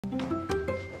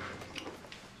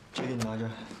给你拿着。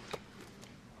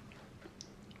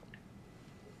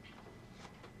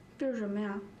这是什么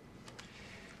呀？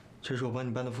这是我帮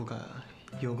你办的副卡，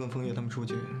以后跟风月他们出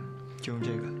去就用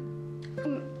这个。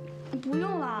不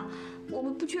用了，我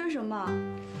们不缺什么。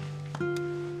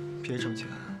别逞强，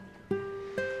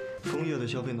风月的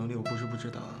消费能力我不是不知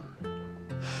道。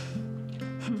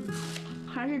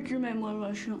还是知美莫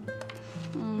若胜。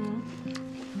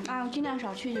我尽量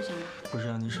少去就行了。不是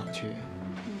让你少去，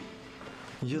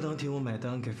你就当替我买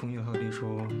单，给风月和丽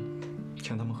叔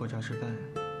请他们喝茶吃饭，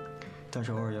但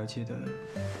是偶尔要记得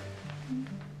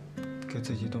给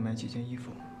自己多买几件衣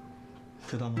服，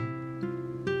知道吗？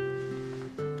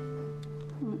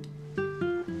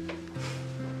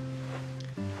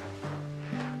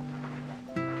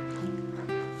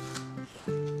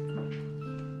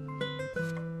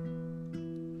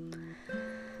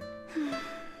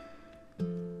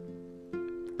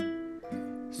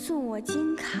送我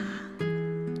金卡，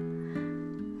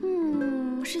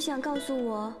是想告诉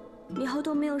我以后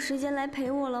都没有时间来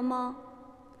陪我了吗？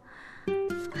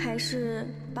还是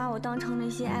把我当成那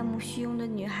些爱慕虚荣的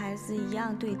女孩子一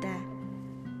样对待？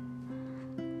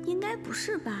应该不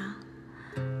是吧？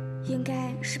应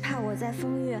该是怕我在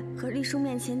风月和丽叔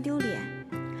面前丢脸，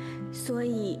所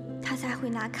以他才会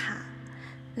拿卡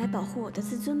来保护我的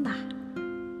自尊吧。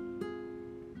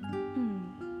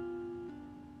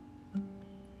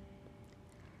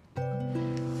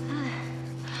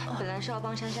本来是要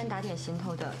帮珊珊打点行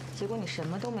头的，结果你什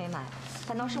么都没买，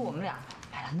反倒是我们俩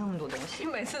买了那么多东西。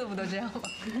每次不都这样吗？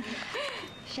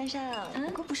珊珊，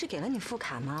我哥不是给了你副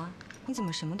卡吗？你怎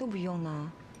么什么都不用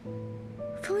呢？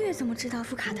风月怎么知道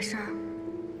副卡的事儿？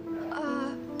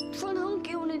风腾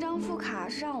给我那张副卡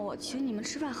是让我请你们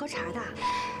吃饭喝茶的。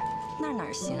那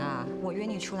哪行啊！我约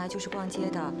你出来就是逛街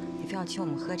的，你非要请我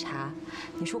们喝茶。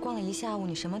你说逛了一下午，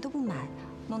你什么都不买，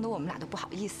弄得我们俩都不好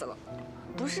意思了。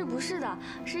不是的，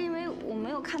是因为我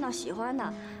没有看到喜欢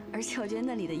的，而且我觉得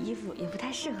那里的衣服也不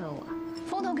太适合我。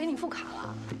风腾给你副卡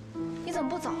了，你怎么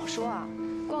不早说啊？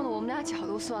逛得我们俩脚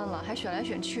都酸了，还选来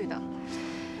选去的。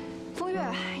风月，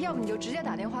要不你就直接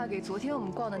打电话给昨天我们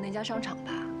逛的那家商场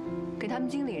吧，给他们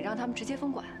经理让他们直接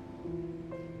封馆。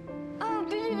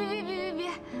别，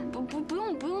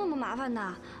不用那么麻烦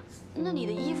的，那里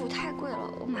的衣服太贵了，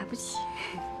我买不起。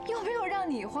又没有让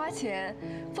你花钱，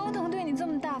风腾对你这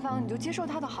么大方，你就接受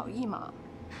他的好意嘛。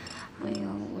哎呀，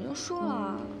我就说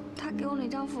了，他给我那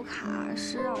张副卡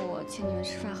是让我请你们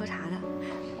吃饭喝茶的，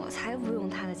我才不用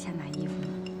他的钱买衣服呢。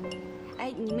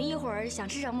哎，你们一会儿想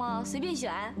吃什么随便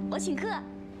选，我请客。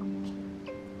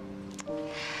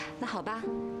那好吧，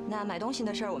那买东西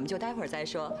的事儿我们就待会儿再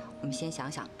说，我们先想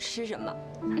想吃什么。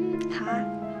好啊，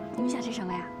你们想吃什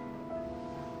么呀？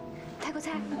泰国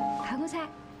菜、韩国菜。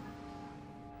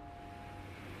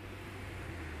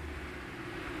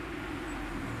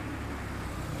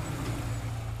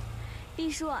丽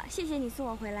叔，谢谢你送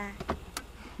我回来。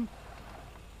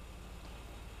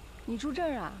你住这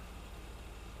儿啊？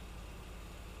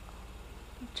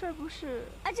这儿不是？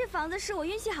这房子是我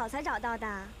运气好才找到的，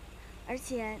而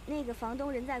且那个房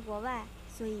东人在国外，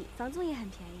所以房租也很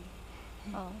便宜。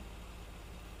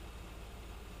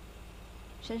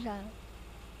珊珊，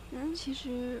其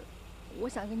实我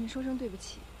想跟你说声对不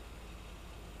起。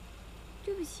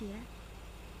对不起？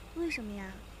为什么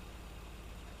呀？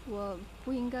我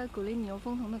不应该鼓励你用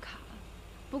风腾的卡，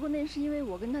不过那是因为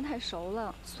我跟他太熟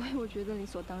了，所以我觉得理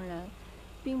所当然，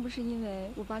并不是因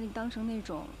为我把你当成那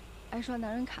种爱刷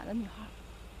男人卡的女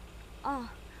孩。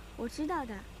我知道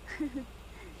的。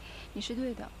你是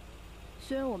对的，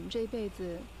虽然我们这一辈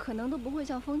子可能都不会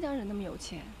像风家人那么有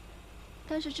钱，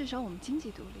但是至少我们经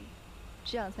济独立，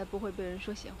这样才不会被人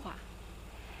说闲话。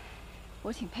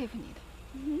我挺佩服你的。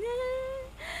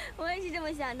我也是这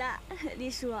么想的，丽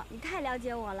叔，你太了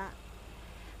解我了。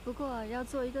不过要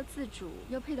做一个自主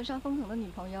又配得上风腾的女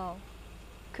朋友，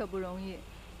可不容易。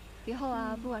以后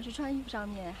啊，不管是穿衣服上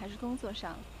面还是工作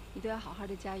上，你都要好好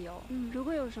的加油。如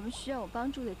果有什么需要我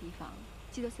帮助的地方，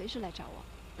记得随时来找我。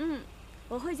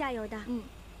我会加油的。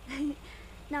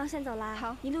那我先走啦。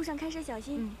好，你路上开车小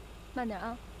心。慢点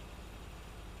啊。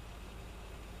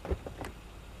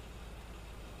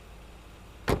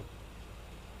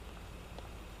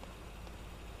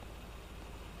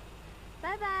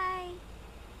拜拜。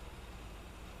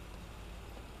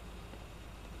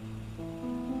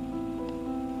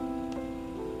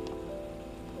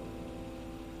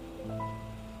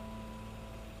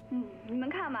你们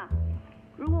看吧，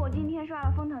如果我今天刷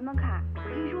了风腾的卡，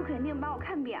丽叔肯定把我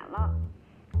看扁了。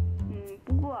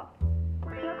不过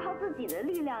要靠自己的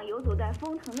力量游走在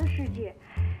风腾的世界，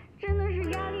真的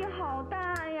是压力好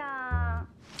大呀。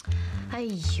哎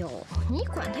呦，你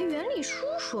管他袁丽叔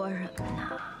说什么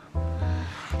呢？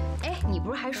哎，你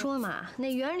不是还说嘛，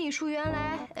那袁丽叔原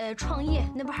来创业，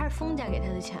那不还是封家给他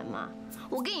的钱吗？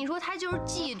我跟你说，他就是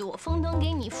嫉妒封腾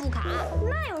给你副卡。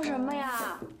那有什么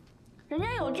呀？人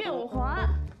家有借有还，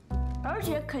而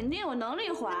且肯定有能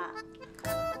力还。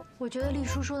我觉得丽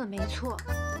叔说的没错，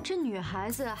这女孩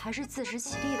子还是自食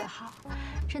其力的好。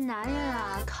这男人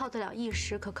啊，靠得了一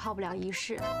时，可靠不了一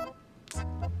世。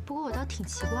不过我倒挺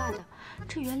奇怪的，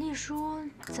这袁丽叔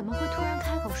怎么会突然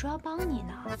开口说要帮你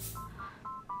呢？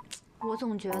我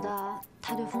总觉得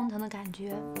他对封腾的感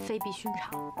觉非比寻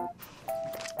常。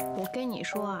我跟你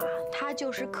说啊，他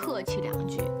就是客气两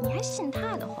句，你还信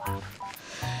他的话？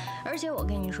而且我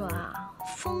跟你说啊，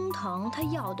封腾他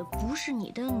要的不是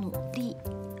你的努力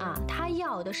啊，他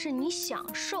要的是你享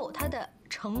受他的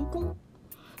成功。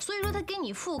所以说他给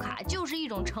你副卡就是一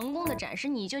种成功的展示，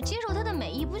你就接受他的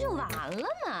美意不就完了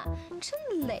吗？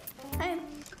真累。哎，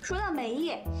说到美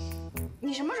意，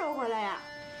你什么时候回来呀？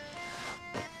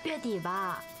月底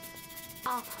吧。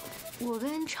哦，我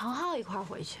跟程浩一块儿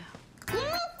回去。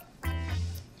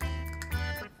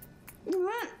你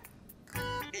们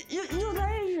又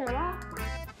在一起了？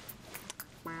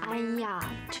哎呀，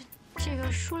这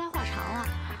个说来话长了。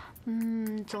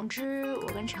总之我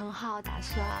跟程浩打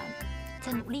算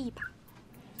再努力一把。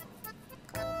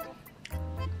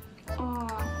哦。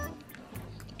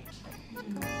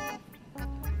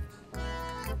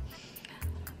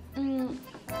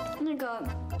那个，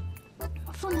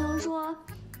凤腾说，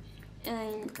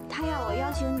他要我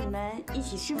邀请你们一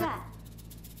起吃饭，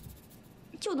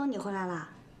就等你回来了。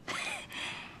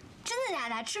真的假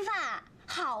的？吃饭？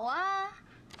好啊。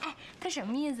哎，他什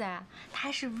么意思啊？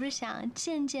他是不是想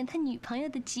见见他女朋友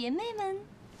的姐妹们？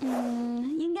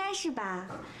应该是吧。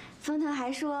封腾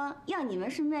还说要你们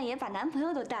顺便也把男朋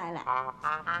友都带来。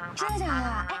真的假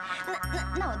的？哎，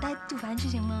那我带杜凡去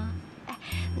行吗？哎，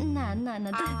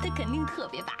那他肯定特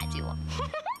别巴结我。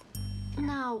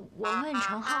那我问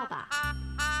程浩吧。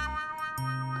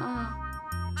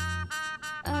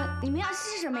你们要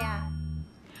吃什么呀？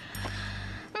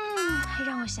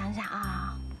让我想想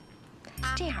啊。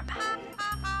这样吧，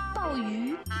鲍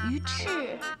鱼、鱼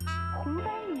翅、红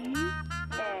斑鱼，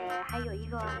还有一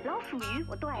个老鼠鱼，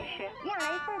我都爱吃，一样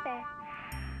来一份呗。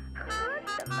喝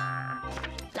的嘛，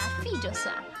拉菲就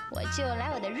算，我就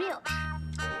来我的 real 吧。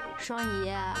双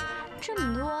姨，这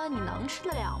么多你能吃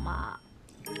得了吗？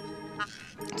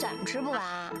怎么吃不完？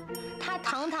他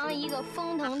堂堂一个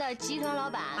封腾的集团老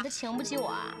板，他请不起我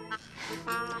啊！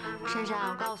珊珊，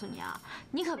我告诉你啊，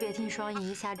你可别听双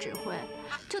姨瞎指挥，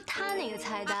就他那个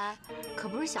菜单，可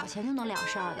不是小钱就能了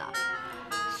事儿的。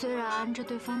虽然这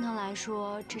对封腾来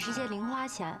说只是些零花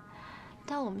钱，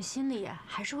但我们心里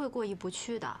还是会过意不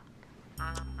去的。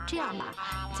这样吧，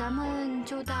咱们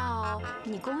就到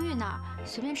你公寓那儿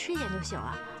随便吃一点就行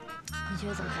了。你觉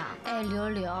得怎么样？哎，柳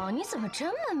柳，你怎么这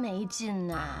么没劲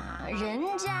呢？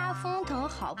人家封腾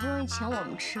好不容易请我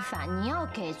们吃饭，你要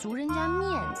给足人家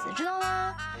面子，知道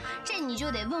吗？这你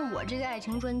就得问我这个爱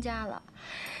情专家了。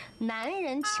男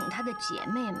人请他的姐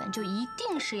妹们，就一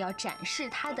定是要展示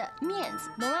他的面子，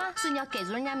懂吗？所以你要给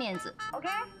足人家面子 ，OK？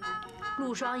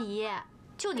 陆双姨，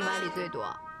就你碗里最多。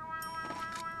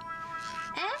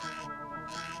哎，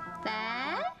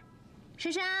来，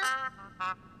珊珊。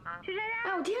是这样。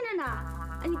哎，我听着呢。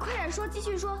哎，你快点说，继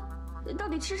续说，到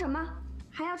底吃什么？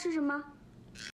还要吃什么？